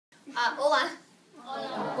Hola.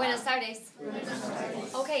 Hola. Buenas tardes. Buenas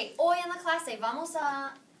tardes. Ok, hoy en la clase vamos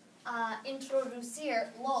a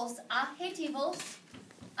introducir los adjetivos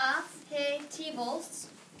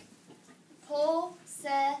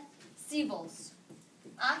posesivos.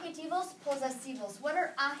 Adjetivos posesivos. What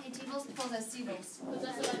are adjetivos posesivos?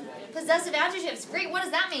 Possessive adjectives. Great. What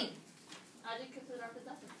does that mean? Adjectives that are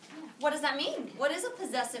possessive. What does that mean? What is a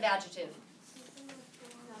possessive adjective?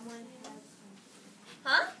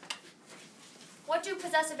 Huh? What do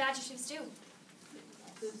possessive adjectives do?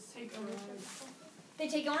 They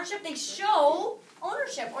take ownership. They show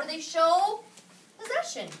ownership, or they show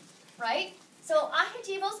possession, right? So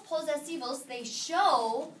adjetivos posesivos, they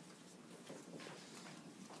show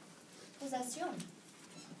possession.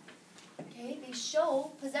 Okay, they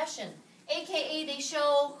show possession. AKA, they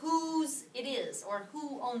show whose it is, or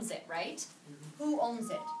who owns it, right? Who owns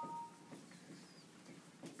it.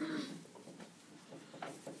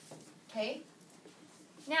 Okay.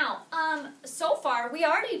 Now, so far, we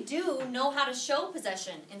already do know how to show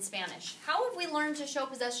possession in Spanish. How have we learned to show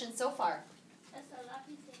possession so far?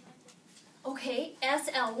 Okay, es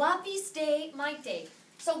el lápiz de Maite.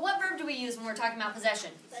 So what verb do we use when we're talking about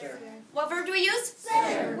possession? Ser. What verb do we use?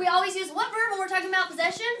 Ser. We always use what verb when we're talking about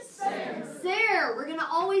possession? Ser. Ser. We're going to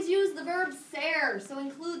always use the verb ser, so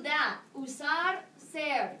include that. Usar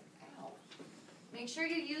ser. Make sure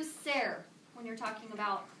you use ser when you're talking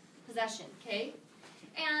about possession, okay?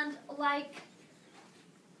 And like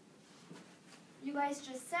you guys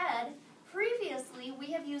just said, previously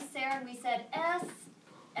we have used ser and we said es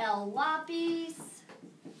el lápiz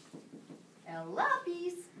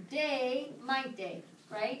de Maite,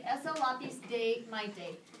 right? Es el lápiz de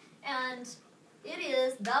Maite. And it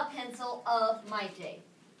is the pencil of Maite,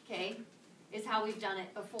 okay? Is how we've done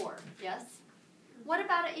it before, yes? What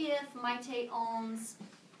about if Maite owns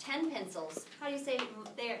 10 pencils? How do you say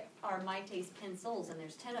there are Maite's pencils and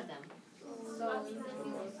there's 10 of them?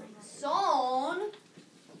 Son.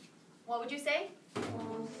 What would you say?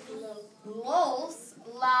 Los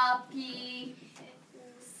lápices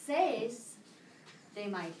de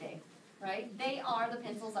Maite. Right? They are the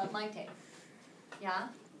pencils of Maite. Yeah?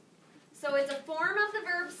 So it's a form of the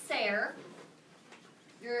verb ser.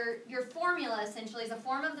 Your formula essentially is a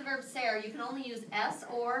form of the verb ser. You can only use es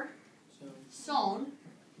or son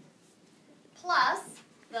plus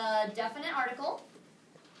the definite article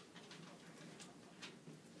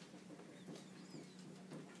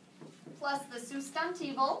plus the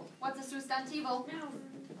sustantivo. What's a sustantivo?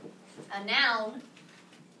 A noun.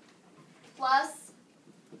 Plus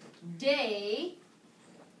de,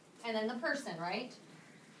 and then the person, right?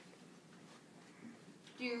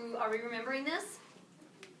 Are we remembering this?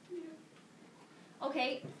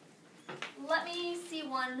 Okay, let me see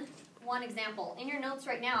one example. In your notes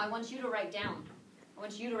right now, I want you to write down. I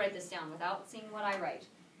want you to write this down without seeing what I write.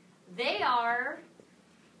 They are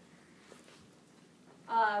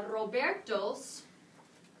Roberto's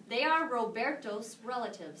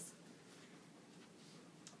relatives.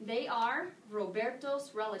 They are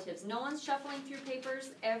Roberto's relatives. No one's shuffling through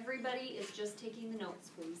papers. Everybody is just taking the notes,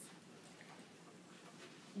 please.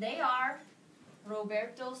 They are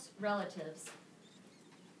Roberto's relatives.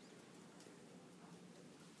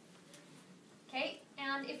 Okay,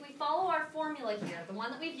 and if we follow our formula here, the one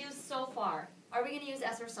that we've used so far, are we going to use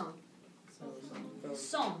es or son?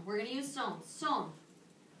 Son. We're going to use son. Son.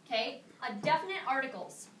 Okay, definite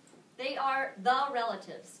articles. They are the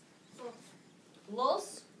relatives.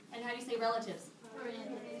 Los, and how do you say relatives?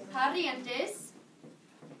 Parientes.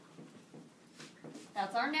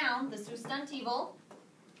 That's our noun, the sustantivo.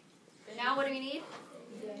 Now what do we need?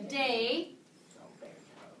 De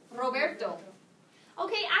Roberto.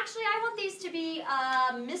 Okay, actually I want these to be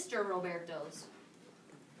Mr. Roberto's.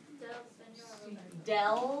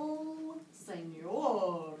 Del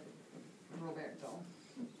Señor Roberto.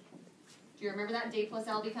 Do you remember that? De plus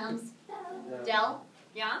L becomes? Del.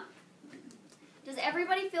 Yeah? Does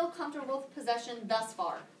everybody feel comfortable with possession thus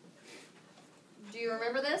far? Do you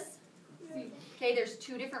remember this? Okay, there's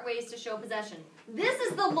two different ways to show possession. This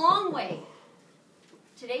is the long way.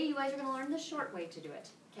 Today you guys are going to learn the short way to do it.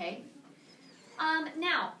 Okay?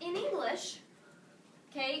 Now, in English,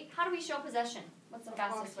 okay, how do we show possession? What's the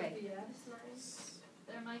fastest way?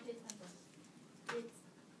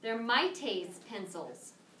 They're Maite's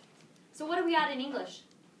pencils. So what do we add in English?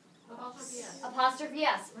 Apostrophe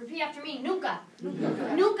S. Repeat after me. Nunca.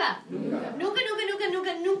 Nunca. Nunca. Nunca, nunca,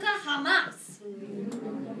 nunca, nunca, jamás.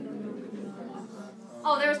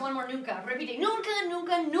 Oh, there's one more nunca. Repeat. Nunca,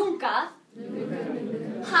 nunca, nunca.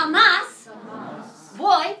 Jamás.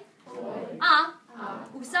 Voy a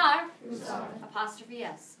usar apostrophe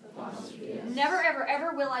S. Apostrophe S. Never, ever,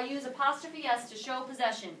 ever will I use apostrophe S to show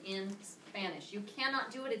possession in Spanish. You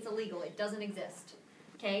cannot do it. It's illegal. It doesn't exist.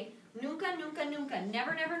 Okay? Nunca, nunca, nunca.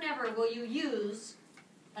 Never, never, never will you use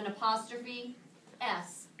an apostrophe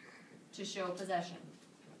S to show possession.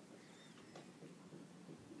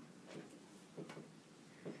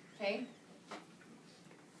 Okay?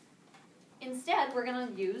 Instead, we're going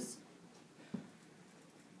to use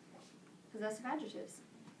possessive adjectives.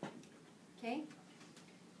 Okay?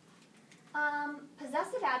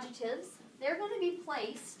 Possessive adjectives, they're going to be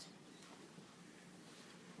placed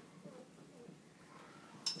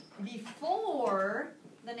before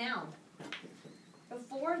the noun.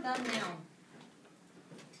 Before the noun.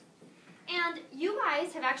 And you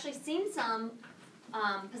guys have actually seen some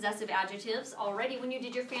possessive adjectives already when you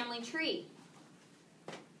did your family tree.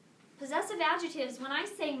 Possessive adjectives, when I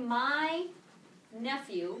say my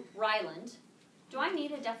nephew, Ryland, do I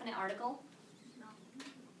need a definite article?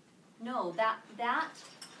 No, that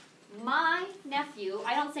my nephew,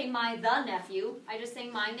 I don't say my the nephew, I just say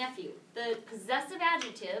my nephew. The possessive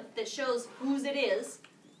adjective that shows whose it is,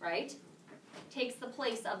 right, takes the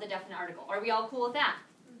place of the definite article. Are we all cool with that?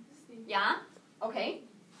 Yeah? Okay.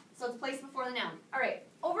 So it's placed before the noun. All right,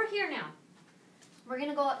 over here now. We're going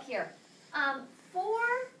to go up here. For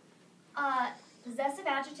possessive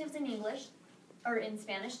adjectives in English, or in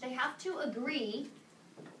Spanish, they have to agree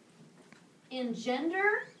in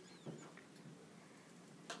gender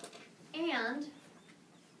and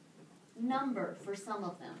number for some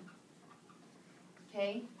of them.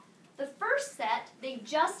 Okay? The first set, they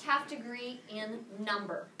just have to agree in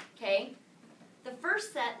number. Okay? The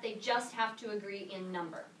first set, they just have to agree in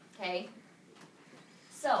number. Okay?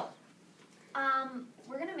 So,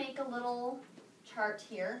 we're going to make a little chart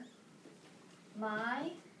here.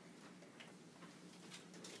 My,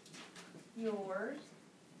 yours,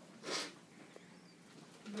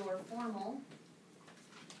 your formal,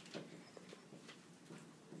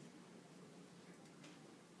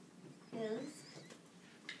 his,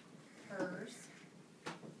 hers,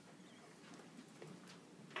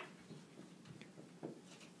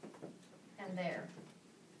 and there.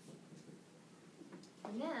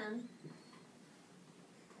 And then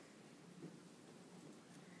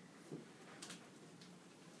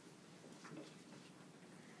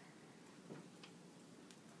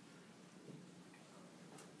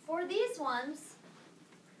for these ones,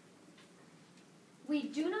 we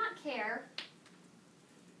do not care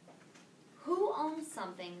who owns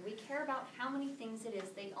something. We care about how many things it is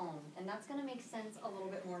they own. And that's going to make sense a little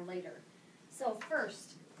bit more later. So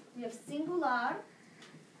first, we have singular,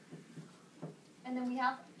 and then we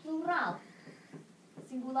have plural.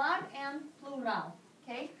 Singular and plural.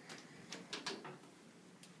 Okay?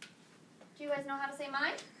 Do you guys know how to say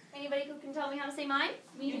mine? Anybody who can tell me how to say mine?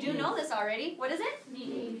 Me. You do know this already. What is it?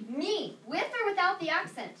 Me. Me. With or without the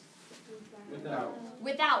accent? Without.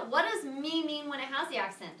 Without. What does me mean when it has the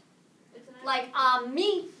accent? It's an Like, a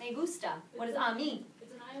mí me gusta. What is a mí?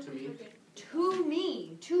 It's an IOP. To me. Okay. To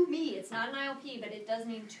me. To me. It's not an IOP, but it does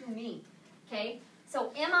mean to me. Okay?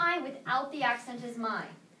 So, am I without the accent is my.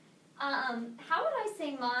 How would I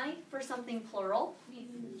say my for something plural? Me.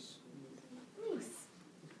 Mis.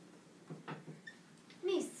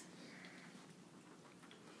 Mis.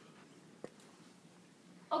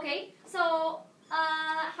 Okay, so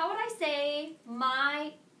how would I say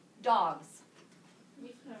my dogs?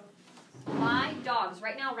 Me. My dogs.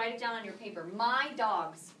 Right now, write it down on your paper. My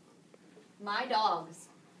dogs. My dogs.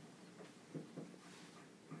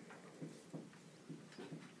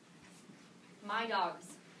 My dogs.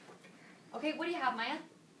 Okay, what do you have, Maya?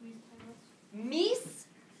 Mis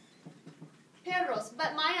perros.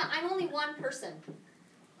 But Maya, I'm only one person.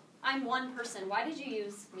 I'm one person. Why did you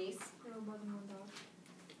use mis?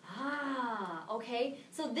 Ah, okay.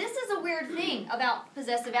 So this is a weird thing about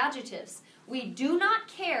possessive adjectives. We do not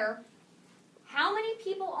care how many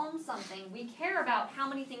people own something. We care about how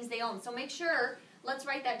many things they own. So make sure, let's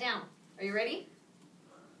write that down. Are you ready?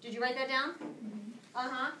 Did you write that down?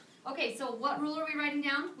 Uh-huh. Okay, so what rule are we writing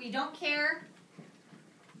down? We don't care.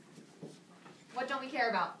 What don't we care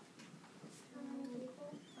about?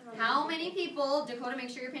 How many people, Dakota, make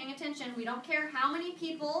sure you're paying attention. We don't care how many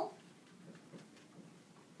people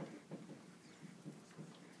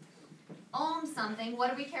own something.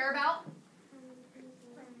 What do we care about?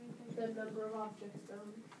 The number of objects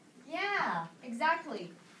owned. Yeah,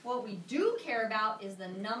 exactly. What we do care about is the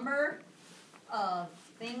number of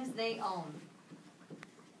things they own.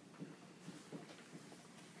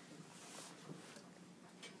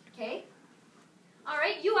 Okay? All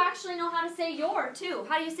right, you actually know how to say your, too.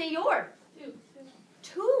 How do you say your? Two.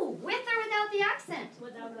 Two, with or without the accent?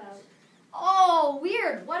 Without. Oh,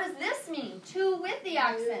 weird. What does this mean? To with the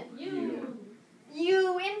accent. You.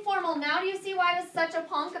 You, informal. Now do you see why I was such a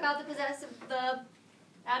punk about the possessive, the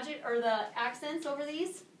adjective, or the accents over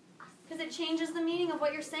these? Because it changes the meaning of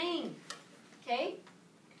what you're saying. Okay?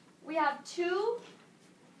 We have to,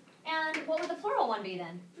 and what would the plural one be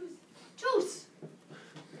then? Tus.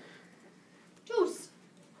 Tus.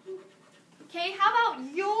 Okay, how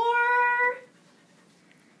about your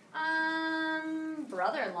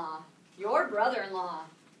brother-in-law? Your brother-in-law.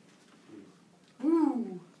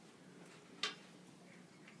 Ooh.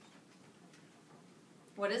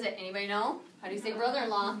 What is it? Anybody know? How do you say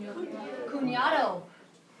brother-in-law? Cuñado.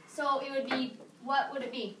 So it would be, what would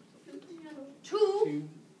it be? Tu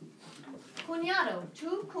cuñado.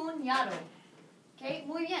 Tu cuñado. Okay,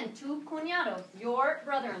 muy bien. Tu cuñado. Your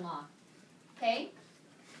brother-in-law. Okay?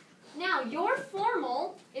 Now, your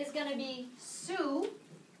formal is going to be su,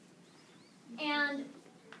 and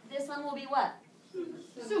this one will be what?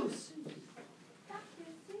 Sus.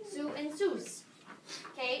 Su and sus.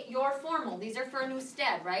 Okay, your formal. These are for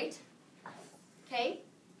usted, right? Okay?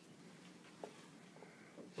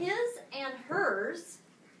 His and hers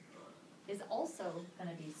is also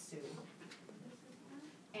going to be su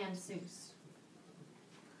and sus.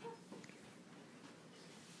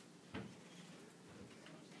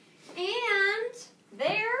 And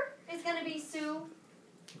there is going to be su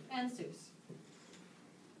and sus.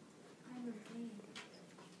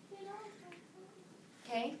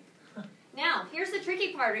 Okay? Now, here's the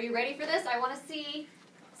tricky part. Are you ready for this? I want to see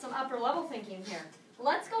some upper level thinking here.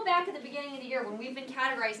 Let's go back at the beginning of the year when we've been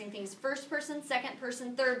categorizing things first person, second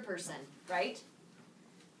person, third person, right?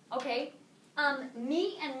 Okay.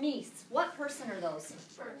 Me and me's. What person are those?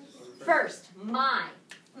 First. My.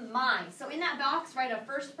 My. So in that box, write a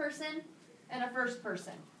first person and a first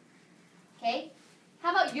person. Okay?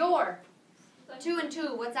 How about your? Two and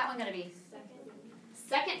two. What's that one going to be?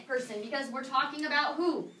 Second person, because we're talking about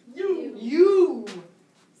who? You. You.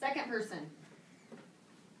 Second person.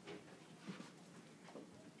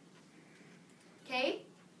 Okay?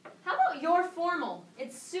 How about your formal?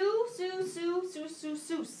 It's su, su, su, su, su,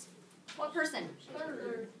 sus. What person?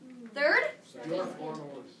 Third. Third? Your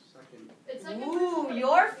formal is second. It's second Ooh, person.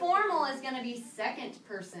 your formal is going to be second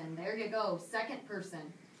person. There you go, second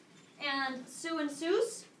person. And su and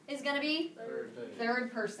sus is going to be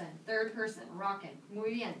third person. Third person. Rockin'.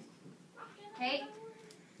 Muy bien. Okay?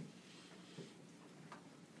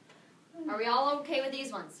 Are we all okay with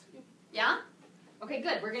these ones? Yeah? Okay,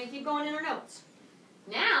 good. We're going to keep going in our notes.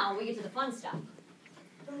 Now we get to the fun stuff.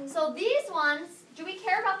 So these ones, do we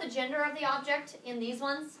care about the gender of the object in these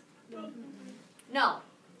ones? No.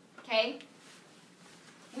 Okay?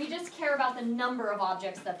 We just care about the number of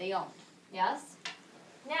objects that they own. Yes?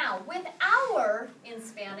 Now, with our in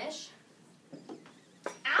Spanish,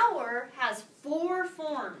 our has 4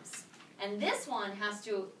 forms. And this one has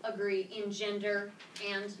to agree in gender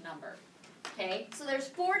and number. Okay? So there's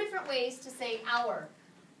 4 different ways to say our.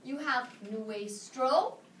 You have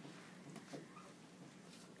nuestro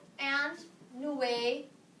and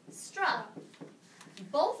nuestra.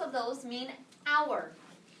 Both of those mean our.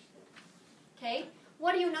 Okay?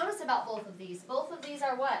 What do you notice about both of these? Both of these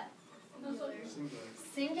are what?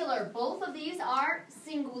 Singular. Both of these are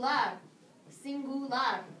singular.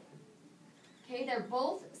 Singular. Okay, they're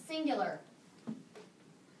both singular.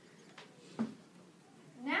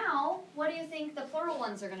 Now, what do you think the plural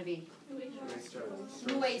ones are going to be?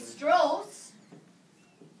 Nuestros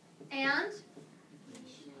and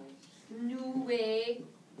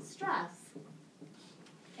nuestras.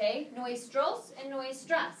 Okay, nuestros and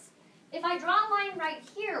nuestras. If I draw a line right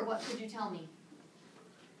here, what could you tell me?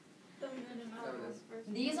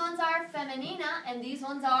 These ones are femenina and these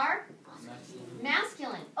ones are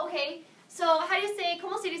masculine. Okay, so how do you say,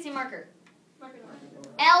 ¿cómo se dice marker?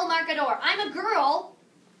 El marcador. I'm a girl.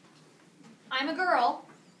 I'm a girl.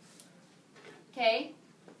 Okay?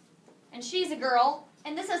 And she's a girl.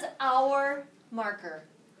 And this is our marker.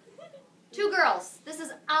 2 girls. This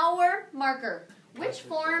is our marker. Which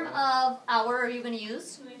form of our are you going to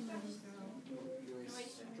use?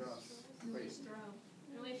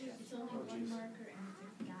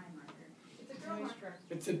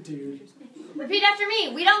 It's a dude. Repeat after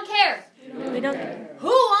me. We don't care. We don't care.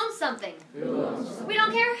 Who owns something? We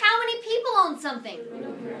don't care how many people own something.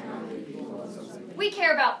 We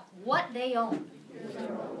care about what they own.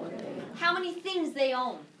 How many things they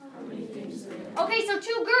own. Okay, so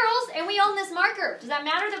 2 girls and we own this marker. Does that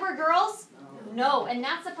matter that we're girls? No, and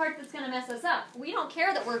that's the part that's going to mess us up. We don't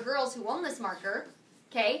care that we're girls who own this marker.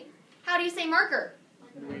 Okay? How do you say marker?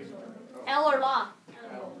 El or la?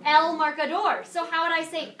 El marcador. So how would I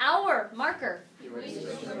say our marker?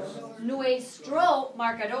 Nuestro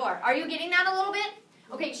marcador. Are you getting that a little bit?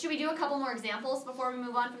 Okay, should we do a couple more examples before we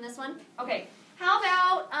move on from this one? Okay, how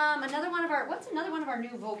about another one of our, what's another one of our new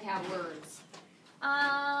vocab words?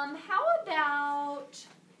 How about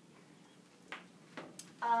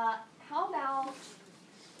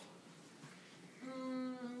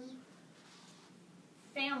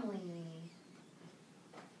family?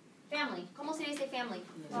 Family. ¿Cómo se dice family?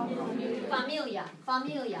 Familia.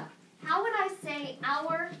 Familia. How would I say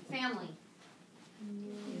our family?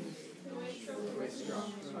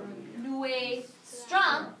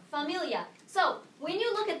 Nuestra familia. So, when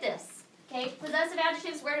you look at this, okay, possessive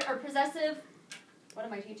adjectives, or possessive, what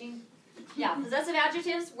am I teaching? Yeah, possessive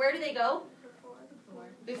adjectives, where do they go?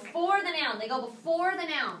 Before the noun. They go before the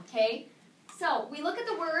noun, okay? So, we look at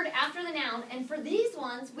the word after the noun, and for these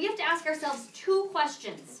ones, we have to ask ourselves two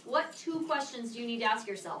questions. What two questions do you need to ask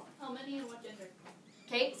yourself? How many and what gender?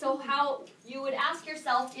 Okay, so how you would ask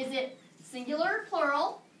yourself, is it singular,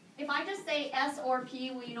 plural? If I just say S or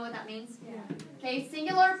P, will you know what that means? Yeah. Okay,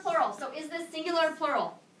 singular, plural. So is this singular,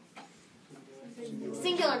 plural?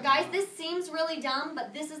 Singular. Guys, this seems really dumb,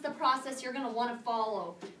 but this is the process you're going to want to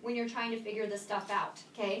follow when you're trying to figure this stuff out,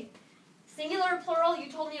 okay? Singular, plural,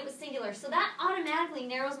 you told me it was singular. So that automatically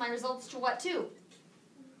narrows my results to what, too?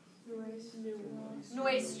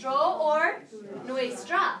 Nuestro or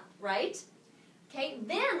nuestra, right? Okay,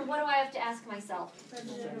 then what do I have to ask myself?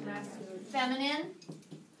 Feminine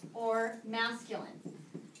or masculine?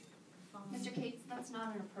 Mr. Cates, that's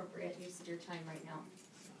not an appropriate use of your time right now.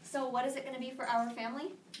 So what is it going to be for our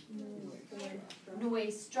family?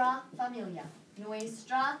 Nuestra familia.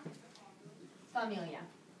 Nuestra familia.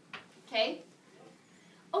 Okay?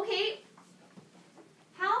 Okay,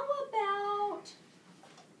 how about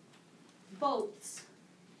boats?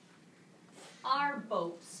 Our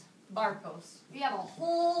boats. Barcos. We have a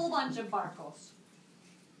whole bunch of barcos.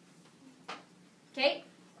 Okay?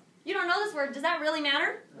 You don't know this word. Does that really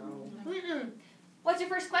matter? No. Mm-mm. What's your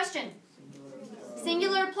first question?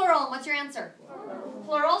 Singular, plural. What's your answer?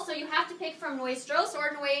 Plural. So you have to pick from nuestros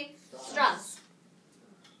or nuestras.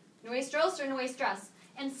 Nuestros or nuestras.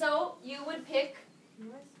 And so you would pick,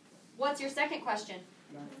 what's your second question?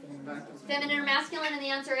 Feminine or masculine, and the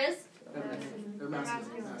answer is?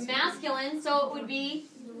 Masculine. So it would be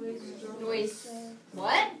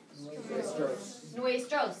what?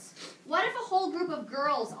 Nuestros. What if a whole group of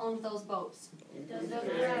girls owned those boats?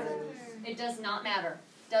 It does not matter.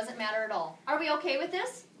 Doesn't matter at all. Are we okay with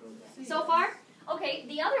this so far? Okay,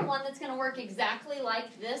 the other one that's going to work exactly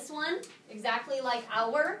like this one, exactly like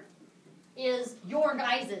our, is your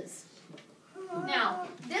guys's. Now,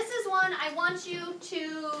 this is one I want you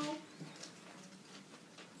to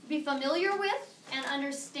be familiar with and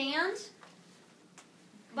understand,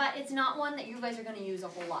 but it's not one that you guys are going to use a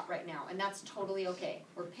whole lot right now, and that's totally okay.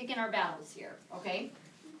 We're picking our battles here, okay?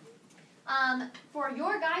 For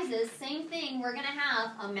your guys's, same thing, we're going to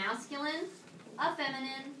have a masculine, a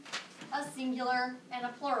feminine, a singular, and a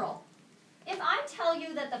plural. If I tell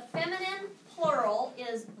you that the feminine plural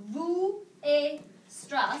is vuestras,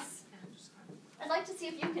 I'd like to see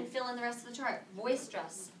if you can fill in the rest of the chart.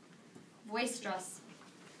 Vuestras. Vuestras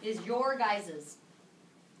is your guys's.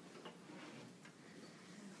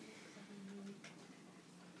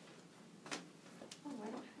 Oh, I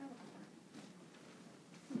don't have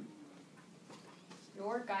it.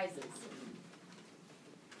 Your guys's.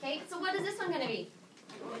 Okay, so what is this one going to be?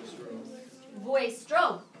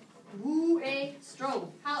 Vuestro.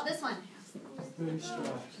 Vuestro. How about this one?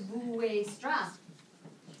 Vuestra.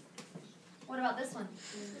 What about this one?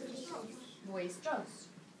 Vuestros.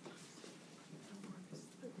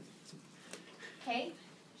 Okay?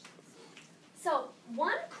 So,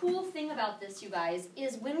 one cool thing about this, you guys,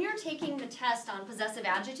 is when you're taking the test on possessive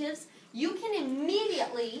adjectives, you can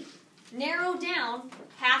immediately narrow down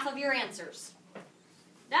half of your answers.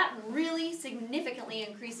 That really significantly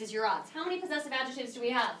increases your odds. How many possessive adjectives do we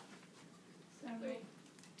have?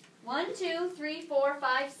 1, 2, 3, 4,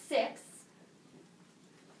 5, 6,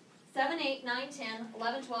 7, 8, 9, 10,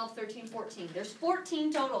 11, 12, 13, 14. There's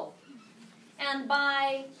 14 total. And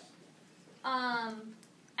by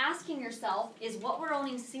asking yourself, is what we're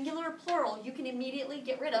owning singular or plural, you can immediately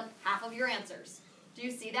get rid of half of your answers. Do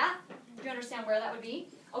you see that? Do you understand where that would be?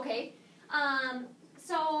 Okay.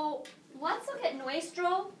 So let's look at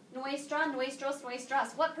nuestro, nuestra, nuestros,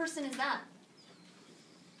 nuestras. What person is that?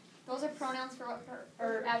 Those are pronouns for what,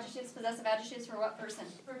 or adjectives, possessive adjectives for what person?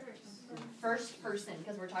 First person,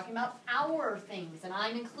 because we're talking about our things, and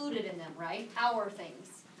I'm included in them, right? Our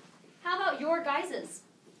things. How about your guys's?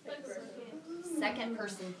 Second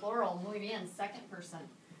person, plural. Muy bien, second person.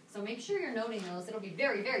 So make sure you're noting those. It'll be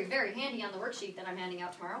very, very, very handy on the worksheet that I'm handing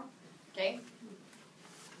out tomorrow. Okay?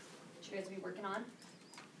 What you guys will be working on.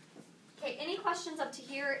 Okay, any questions up to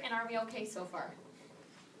here, and are we okay so far?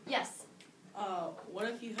 Yes? What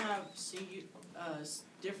if you have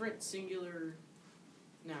different singular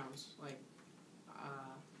nouns, like I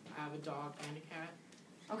have a dog and a cat?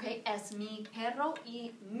 Okay, es mi perro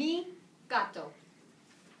y mi gato.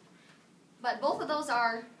 But both of those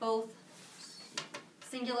are both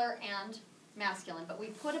singular and masculine. But we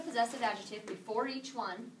put a possessive adjective before each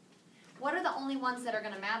one. What are the only ones that are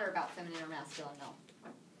going to matter about feminine or masculine, though?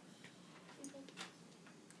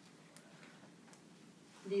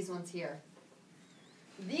 These ones here.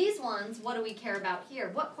 These ones, what do we care about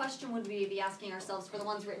here? What question would we be asking ourselves for the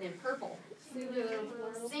ones written in purple? Singular or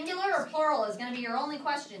plural? Singular or plural is going to be your only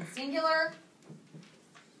question. Singular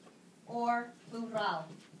or plural.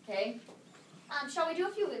 Okay? Shall we do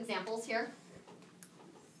a few examples here?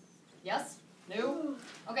 Yes? No?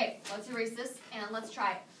 Okay, let's erase this and let's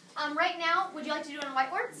try it. Right now, would you like to do it on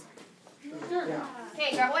whiteboards? Sure. Yeah.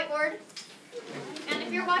 Okay, grab a whiteboard. And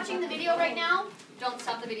if you're watching the video right now, don't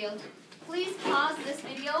stop the video. Please pause this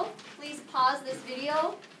video. Please pause this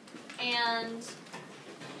video and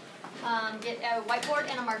get a whiteboard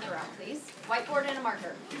and a marker out, please. Whiteboard and a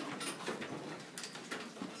marker.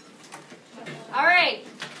 All right,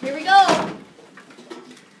 here we go.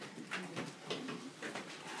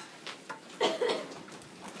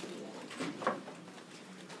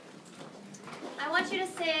 I want you to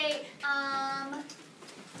say,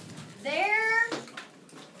 their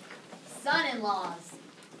son-in-laws.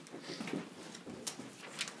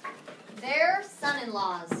 Their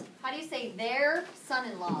son-in-laws. How do you say their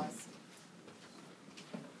son-in-laws?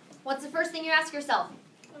 What's the first thing you ask yourself?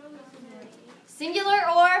 Singular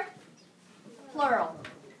or plural?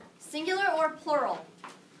 Singular or plural?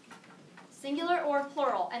 Singular or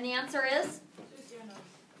plural? And the answer is?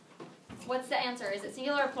 What's the answer? Is it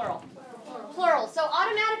singular or plural? Plural. So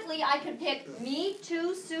automatically I could pick me,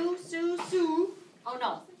 tu, su, su, su. Oh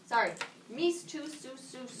no, sorry. Mis, tu, su,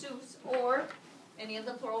 su, sus, or any of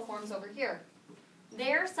the plural forms over here.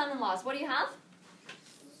 Their son-in-laws. What do you have?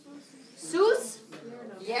 Sus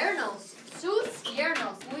yernos. Sus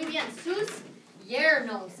yernos. Muy bien. Sus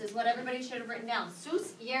yernos is what everybody should have written down.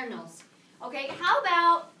 Sus yernos. Okay, how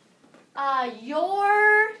about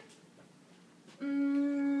your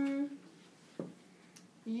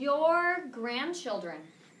grandchildren?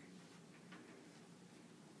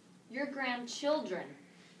 Your grandchildren.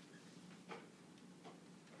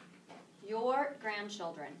 Your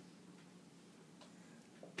grandchildren.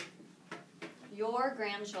 Your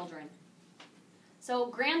grandchildren. So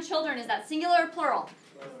grandchildren, is that singular or plural?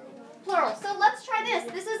 Plural. So let's try this.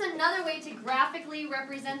 This is another way to graphically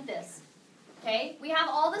represent this. Okay? We have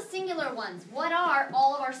all the singular ones. What are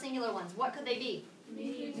all of our singular ones? What could they be?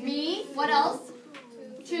 Me. What else?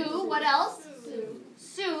 Two. What else?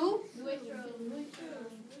 Sue.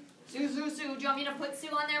 Sue, Sue, Sue. Do you want me to put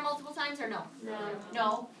Sue on there multiple times or no? No.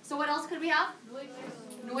 No. So what else could we have?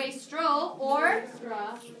 Nuestro or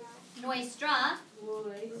nuestra.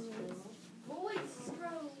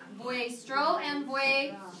 Vuestro and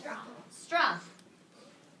vuestra.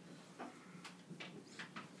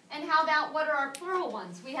 And how about what are our plural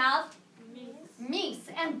ones? We have mis.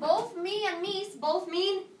 And both me and mis both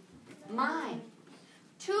mean mine.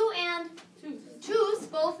 Tu and tus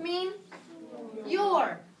both mean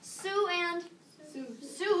your. Su and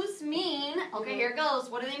sus mean, okay, here it goes.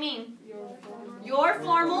 What do they mean? Your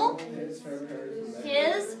formal,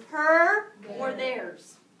 his, her, or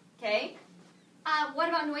theirs. Okay? What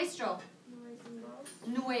about nuestro?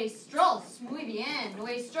 Nuestros. Muy bien.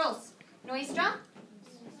 Nuestros. Nuestra?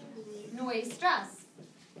 Nuestras.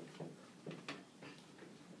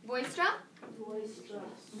 Vuestra?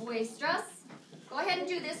 Vuestras. Go ahead and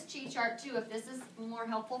do this cheat chart too if this is more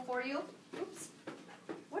helpful for you. Oops.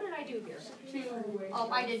 What did I do here? Oh,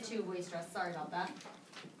 I did two vuestras. Sorry about that.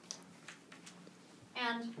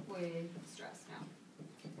 And vuestras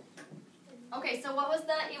now. Okay, so what was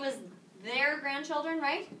that? It was their grandchildren,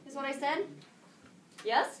 right? Is what I said?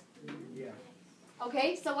 Yes? Yeah.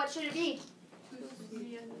 Okay, so what should it be?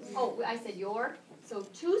 Oh, I said your. So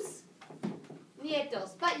tus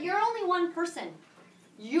nietos. But you're only one person.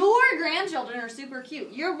 Your grandchildren are super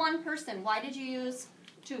cute. You're one person. Why did you use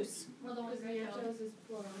tus?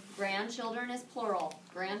 Grandchildren is plural.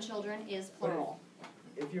 Grandchildren is plural.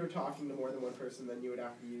 If you were talking to more than one person, then you would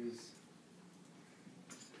have to use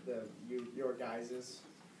your guys's.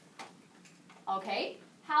 Okay.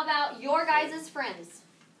 How about your guys' friends?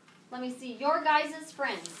 Let me see. Your guys'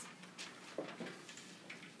 friends.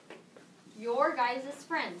 Your guys'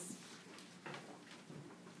 friends.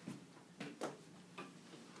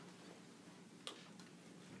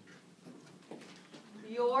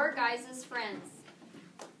 guys' friends.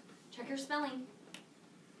 Check your spelling.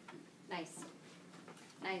 Nice.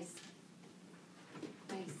 Nice.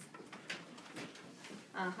 Nice.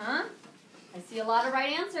 Uh-huh. I see a lot of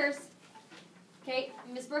right answers. Okay,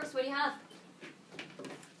 Miss Brooks, what do you have?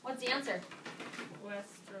 What's the answer?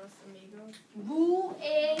 Vuestros amigos.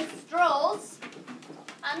 Vuestros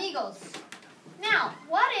amigos. Now,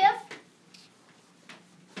 what if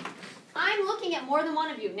I'm looking at more than one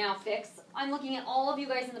of you? Now, Fix. I'm looking at all of you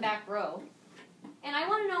guys in the back row. And I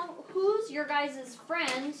want to know who's your guys'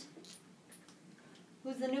 friend.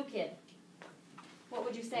 Who's the new kid? What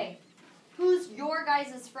would you say? Who's your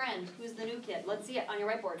guys' friend? Who's the new kid? Let's see it on your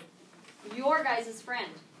whiteboard. Your guys'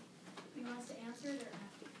 friend. You want us to answer it or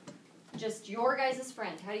have to? Just your guys'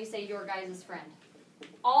 friend. How do you say your guys' friend?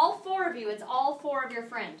 All four of you. It's all four of your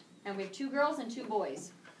friend. And we have 2 girls and 2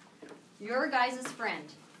 boys. Your guys'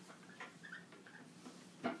 friend.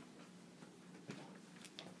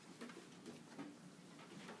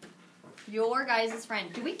 Your guys'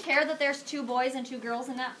 friend. Do we care that there's 2 boys and 2 girls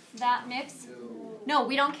in that mix? No,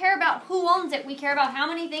 we don't care about who owns it. We care about how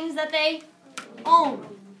many things that they own.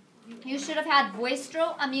 You should have had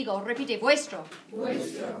vuestro amigo. Repite, vuestro.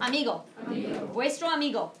 Vuestro. Amigo. Amigo. Vuestro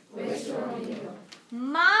amigo. Vuestro amigo.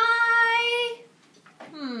 My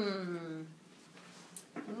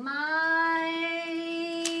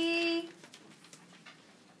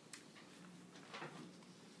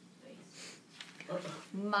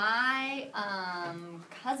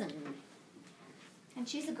cousin. And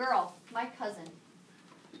she's a girl. My cousin.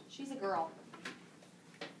 She's a girl.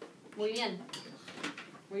 Muy bien.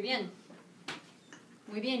 Muy bien.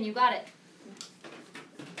 Muy bien, you got it.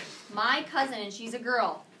 My cousin and she's a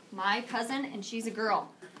girl. My cousin and she's a girl.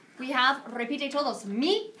 We have, repite todos,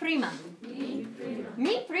 mi prima. Mi prima.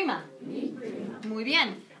 Mi prima. Mi prima. Muy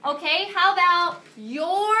bien. Okay, how about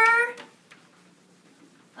your,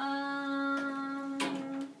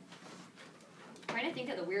 trying to think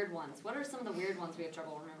of the weird ones. What are some of the weird ones we have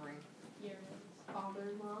trouble remembering? Your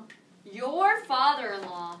father-in-law. Your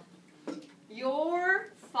father-in-law. Your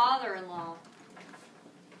father-in-law.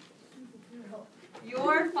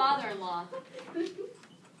 Your father-in-law.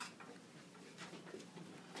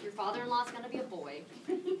 Your father-in-law is going to be a boy.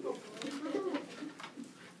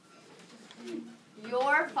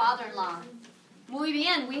 Your father-in-law. Muy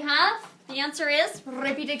bien. We have, the answer is,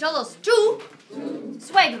 repite todos, tu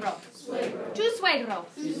suegro. Suegro. Tu suegro.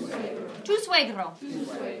 Suegro. Tu suegro.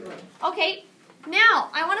 Suegro. Okay, now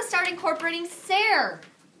I want to start incorporating ser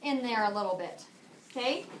in there a little bit.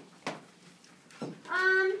 Okay?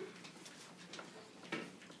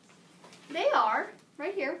 They are,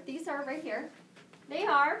 right here, these are right here. They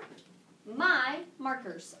are my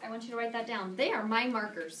markers. I want you to write that down. They are my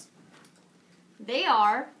markers. They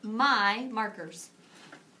are my markers.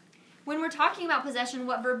 When we're talking about possession,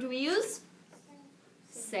 what verb do we use?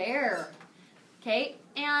 Ser. Okay?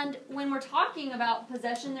 And when we're talking about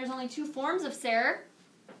possession, there's only 2 forms of ser.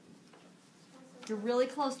 You're really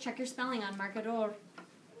close. Check your spelling on marcador.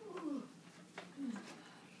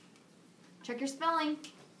 Check your spelling.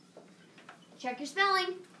 Check your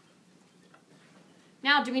spelling.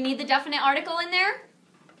 Now, do we need the definite article in there?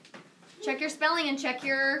 Check your spelling and check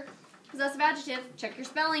your possessive adjective. Check your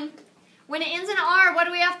spelling. When it ends in R, what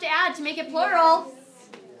do we have to add to make it plural?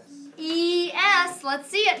 ES. Let's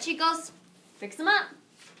see it, chicos. Fix them up.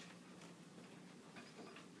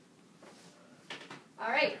 All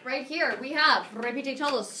right, right here we have, repite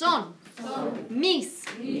todos, son, mis,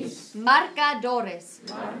 marcadores.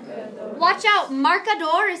 Marcador. Watch out,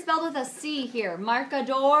 marcador is spelled with a C here.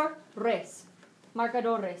 Marcadores.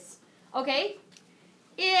 Marcadores. Okay?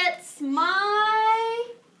 It's my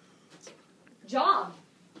job.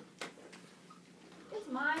 It's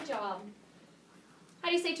my job. How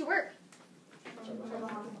do you say to work?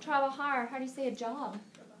 Trabajar. How do you say a job?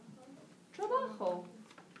 Trabajo.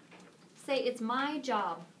 Say, it's my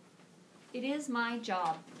job. It is my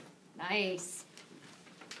job. Nice.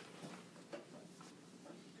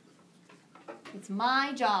 It's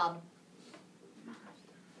my job.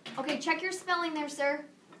 Okay, check your spelling there, sir.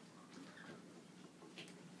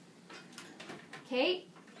 Okay.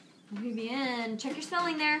 Muy bien. Check your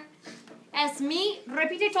spelling there. Es mi,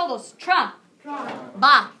 repite todos. Tra.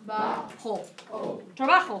 Ba. Ho.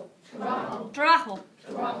 Trabajo. Trabajo.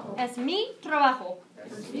 Es mi trabajo.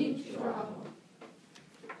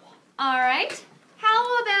 All right.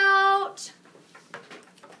 How about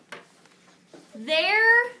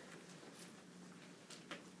their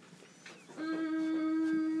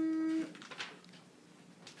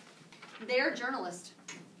their journalist.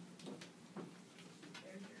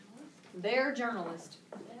 Their journalist.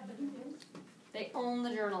 They own the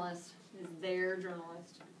journalist. It's their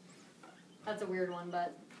journalist. That's a weird one,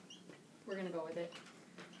 but we're going to go with it.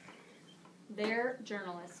 Their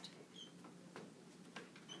journalist.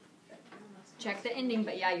 Check the ending,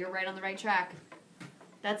 but yeah, you're right on the right track.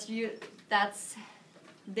 That's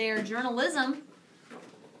their journalism.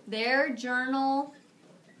 Their journal.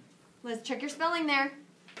 Let's check your spelling there.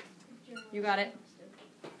 You got it.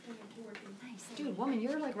 Nice. Dude, woman,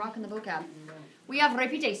 you're like rocking the vocab. We have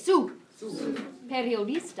repite. Su.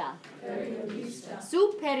 Periodista.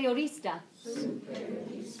 Su periodista.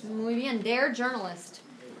 Muy bien. Their journalist.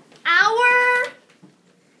 Our.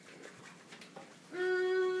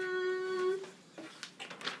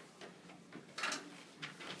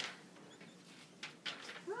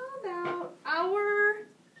 How about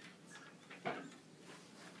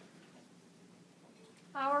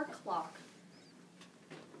our clock?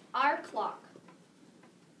 Our clock.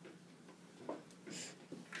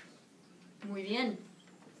 Muy bien.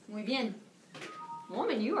 Muy bien.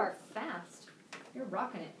 Woman, you are fast. You're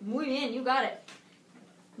rocking it. Muy bien, you got it.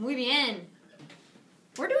 Muy bien.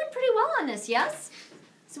 We're doing pretty well on this, yes?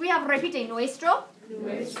 So we have repite. Nuestro.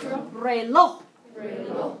 Nuestro. Reloj.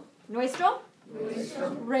 Reloj. Nuestro. Nuestro.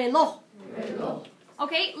 Reloj. Reloj.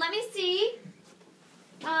 Okay, let me see.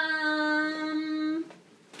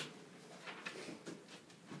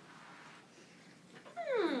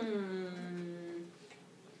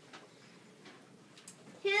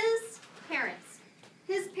 His parents.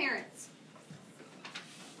 His parents.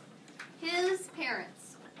 His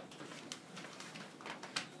parents.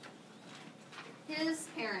 His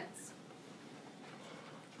parents.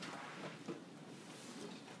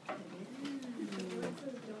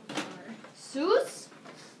 Sus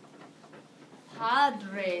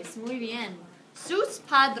padres. Muy bien. Sus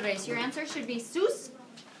padres. Your answer should be sus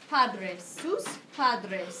padres. Sus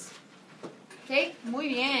padres. Okay, muy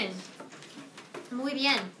bien. Muy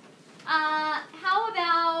bien. How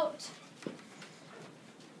about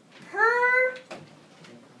her?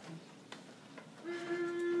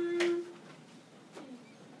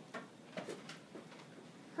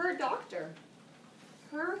 Her doctor.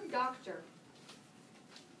 Her doctor.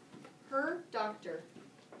 Her doctor.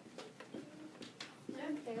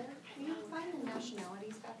 There. Can you find the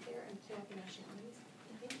nationalities back there and fill out the nationalities?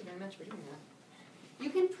 Thank you very much for doing that. You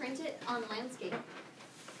can print it on landscape.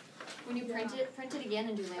 When you print it again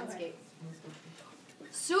and do landscape.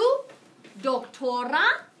 Su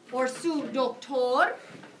doctora or su doctor,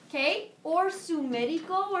 okay? Or su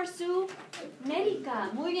médico or su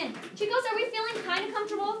médica. Muy bien. Chicos, are we feeling kind of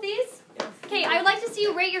comfortable with these? Okay, I would like to see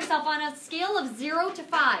you rate yourself on a scale of 0 to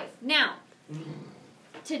 5. Now,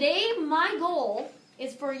 today my goal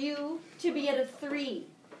is for you to be at a 3.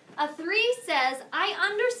 A 3 says, I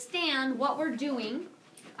understand what we're doing.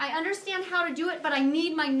 I understand how to do it, but I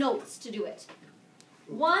need my notes to do it.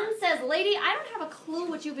 1 says, lady, I don't have a clue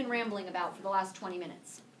what you've been rambling about for the last 20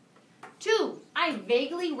 minutes. 2, I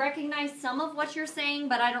vaguely recognize some of what you're saying,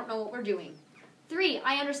 but I don't know what we're doing. 3,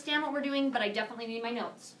 I understand what we're doing, but I definitely need my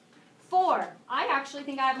notes. 4, I actually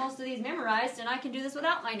think I have most of these memorized, and I can do this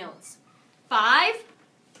without my notes. 5,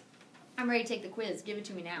 I'm ready to take the quiz. Give it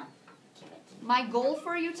to me now. My goal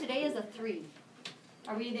for you today is a 3.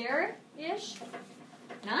 Are we there-ish?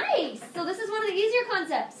 Nice. So this is one of the easier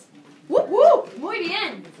concepts. Whoop, whoop. Muy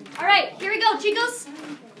bien. All right, here we go, chicos.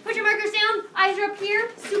 Put your markers down. Eyes are up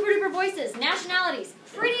here. Super duper voices. Nationalities.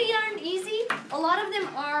 Pretty darn easy. A lot of them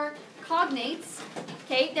are cognates.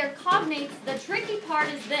 Okay, they're cognates. The tricky part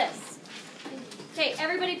is this. Okay,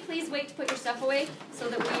 everybody please wait to put your stuff away so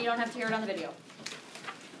that we don't have to hear it on the video.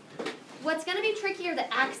 What's going to be tricky are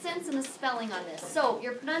the accents and the spelling on this. So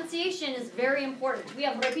your pronunciation is very important. We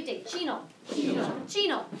have repite. Chino. Chino.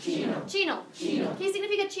 Chino. Chino. Chino. Chino. ¿Qué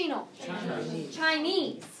significa chino? Chinese.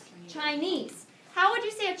 Chinese. Chinese. How would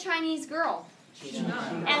you say a Chinese girl?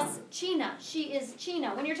 China. S. China. She is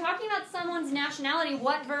China. When you're talking about someone's nationality,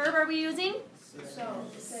 what verb are we using?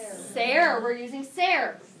 Ser. We're using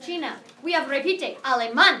ser. China. We have repite.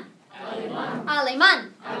 Alemán. Alemán.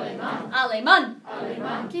 Alemán. Alemán. Alemán.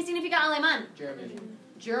 Alemán. ¿Qué significa alemán? German.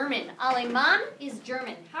 German. Alemán is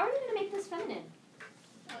German. How are you going to make this feminine?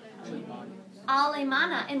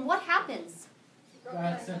 Alemana. And what happens? The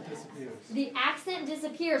accent disappears. The accent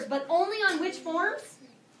disappears, but only on which forms?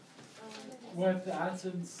 With the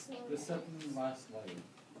accents, the second last letter.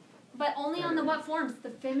 But only on the what forms? The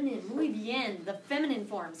feminine. Muy bien. The feminine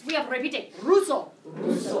forms. We have repite. Ruso.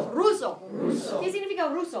 Ruso. Ruso. Ruso. ¿Qué significa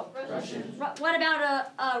ruso? Russian. What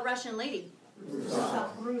about a Russian lady? Rusa.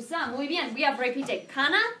 Rusa. Muy bien. We have repite.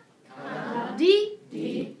 Kana. Kana. Di.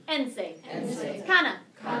 Di. Ense. Ense. Kana.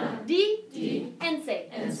 Kana. Di. Di. Ense.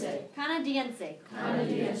 Ense. Kana di ense. Kana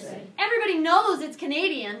di ense. Everybody knows it's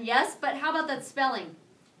Canadian, yes, but how about that spelling?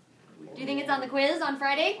 Do you think it's on the quiz on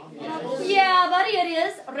Friday? Yeah, buddy, it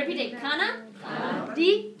is. Repite.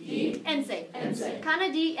 Canadiense.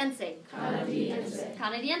 Canadiense.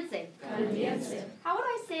 Canadiense. How would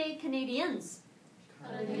I say Canadians?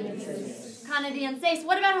 Canadienses.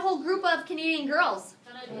 What about a whole group of Canadian girls?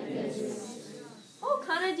 Oh,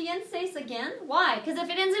 Canadienses again? Why? Because if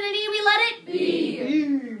it ends in an E, we let it be.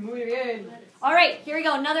 Muy bien. All right, here we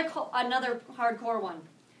go. Another hardcore one.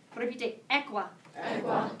 Repite. Equa.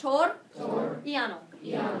 Tor. Iano.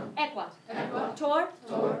 Equa. Tor.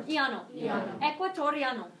 Iano.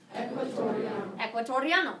 Equatoriano.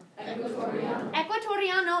 Equatoriano.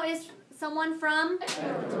 Equatoriano is someone from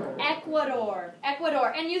Ecuador.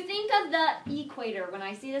 Ecuador. And you think of the equator. When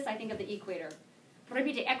I see this, I think of the equator.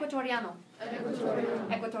 Repite. Ecuatoriano.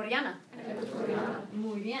 Ecuatoriana.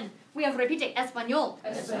 Muy bien. We have repite. Español.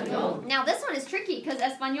 Now this one is tricky because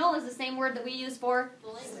Español is the same word that we use for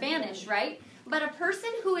Spanish, right? But a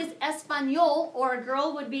person who is Español, or a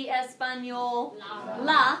girl would be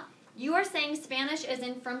Española, you are saying Spanish as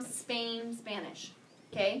in from Spain, Spanish.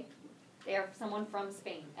 Okay? They are someone from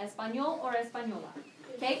Spain. Español or Española.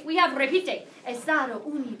 Okay? We have repite.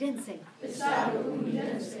 Estadounidense.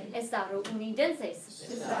 Estadounidenses.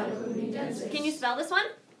 Can you spell this one?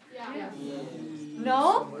 Yeah.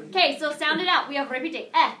 No? Okay, so sound it out. We have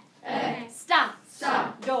repite. Sta.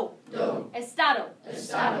 Do. Estado.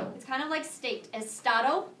 It's kind of like state.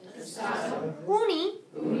 Estado.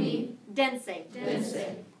 Dense.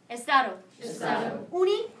 Estado.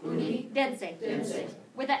 Dense.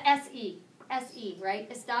 With a S-E. S-E, right?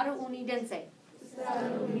 Estado unidense.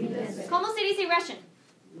 ¿Cómo se dice Russian?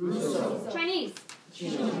 Chinese.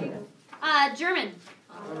 German.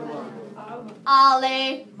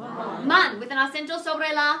 Alemán. With an acento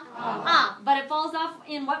sobre la A. But it falls off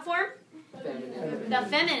in what form? The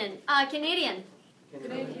feminine. Canadian.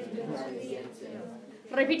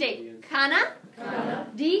 Repite. Cana.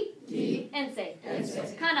 Ense.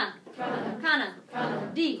 Cana.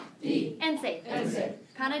 Ense.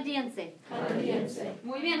 Canadiense.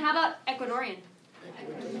 Muy bien. How about Ecuadorian?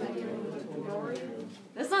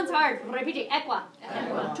 This one's hard. Repite. Equa.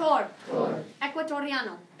 Tor.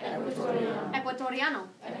 Ecuatoriano. Ecuatoriano.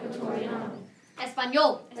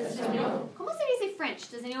 Español. ¿Cómo se dice French?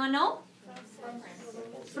 Does anyone know?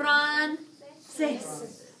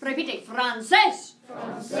 Francés. Repite. Francés.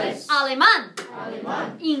 Alemán.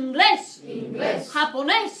 Inglés.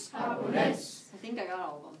 Japonés. I think I got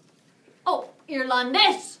all of them. Oh,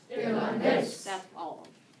 Irlandés. That's all of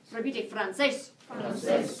them. Repite. Francés.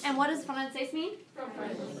 And what does francés mean?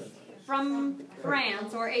 From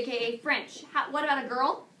France, or aka French. What about a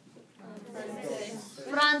girl?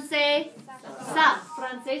 Francesa.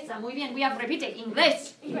 Francesa. Muy bien. We have repite.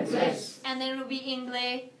 Inglés. And then it will be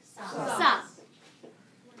inglesa.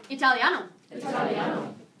 Italiano.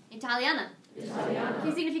 Italiana.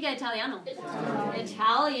 ¿Qué significa italiano?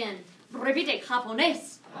 Italian. Repite.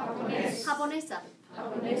 Japonés. Japonesa.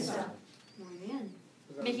 Muy bien.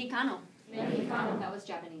 Mexicano. That was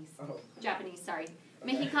Japanese. Japanese, sorry.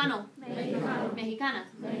 Mexicano. Mexicana.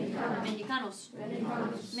 Mexicanos.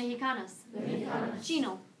 Mexicanas.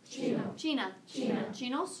 Chino. China.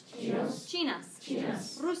 Chinos. Chinas.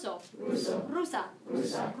 Ruso. Rusa.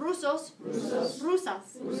 Rusos.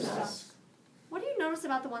 Rusas. What do you notice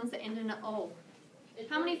about the ones that end in an O?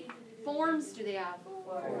 How many forms do they have?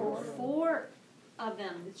 4 of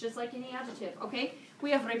them. It's just like any adjective. Okay?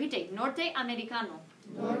 We have repite. Norte Americano.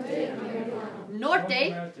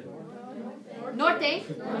 Norte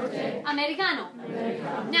Americano.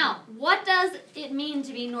 Now, what does it mean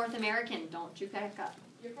to be North American? Don't you back up.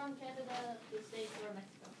 You're from Canada, the States, or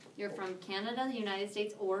Mexico. You're from Canada, the United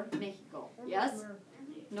States, or Mexico. Yes?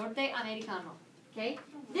 Norte Americano. Okay?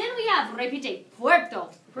 Then we have, repite,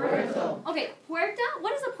 puerto. Okay, puerta,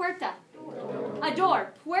 what is a puerta? A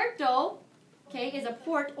door. Puerto, okay, is a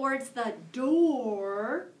port, or it's the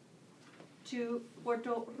door to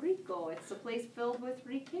Puerto Rico. It's a place filled with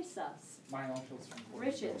riquezas. My uncle's from Puerto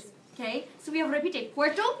Riches. Okay, so we have repite.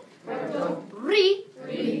 Puerto.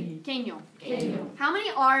 Riqueño. How many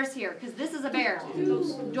R's here? Because this is a bear.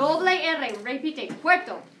 Doble R. Repite.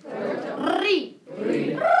 Puerto.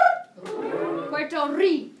 Puerto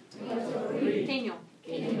Riqueño.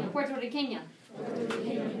 Puerto Riqueña.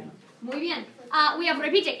 Muy bien. We have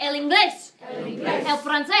repite. El inglés. El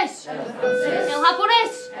francés. El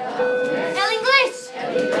japonés. El inglés.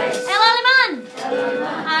 El alemán.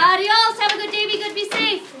 Adiós.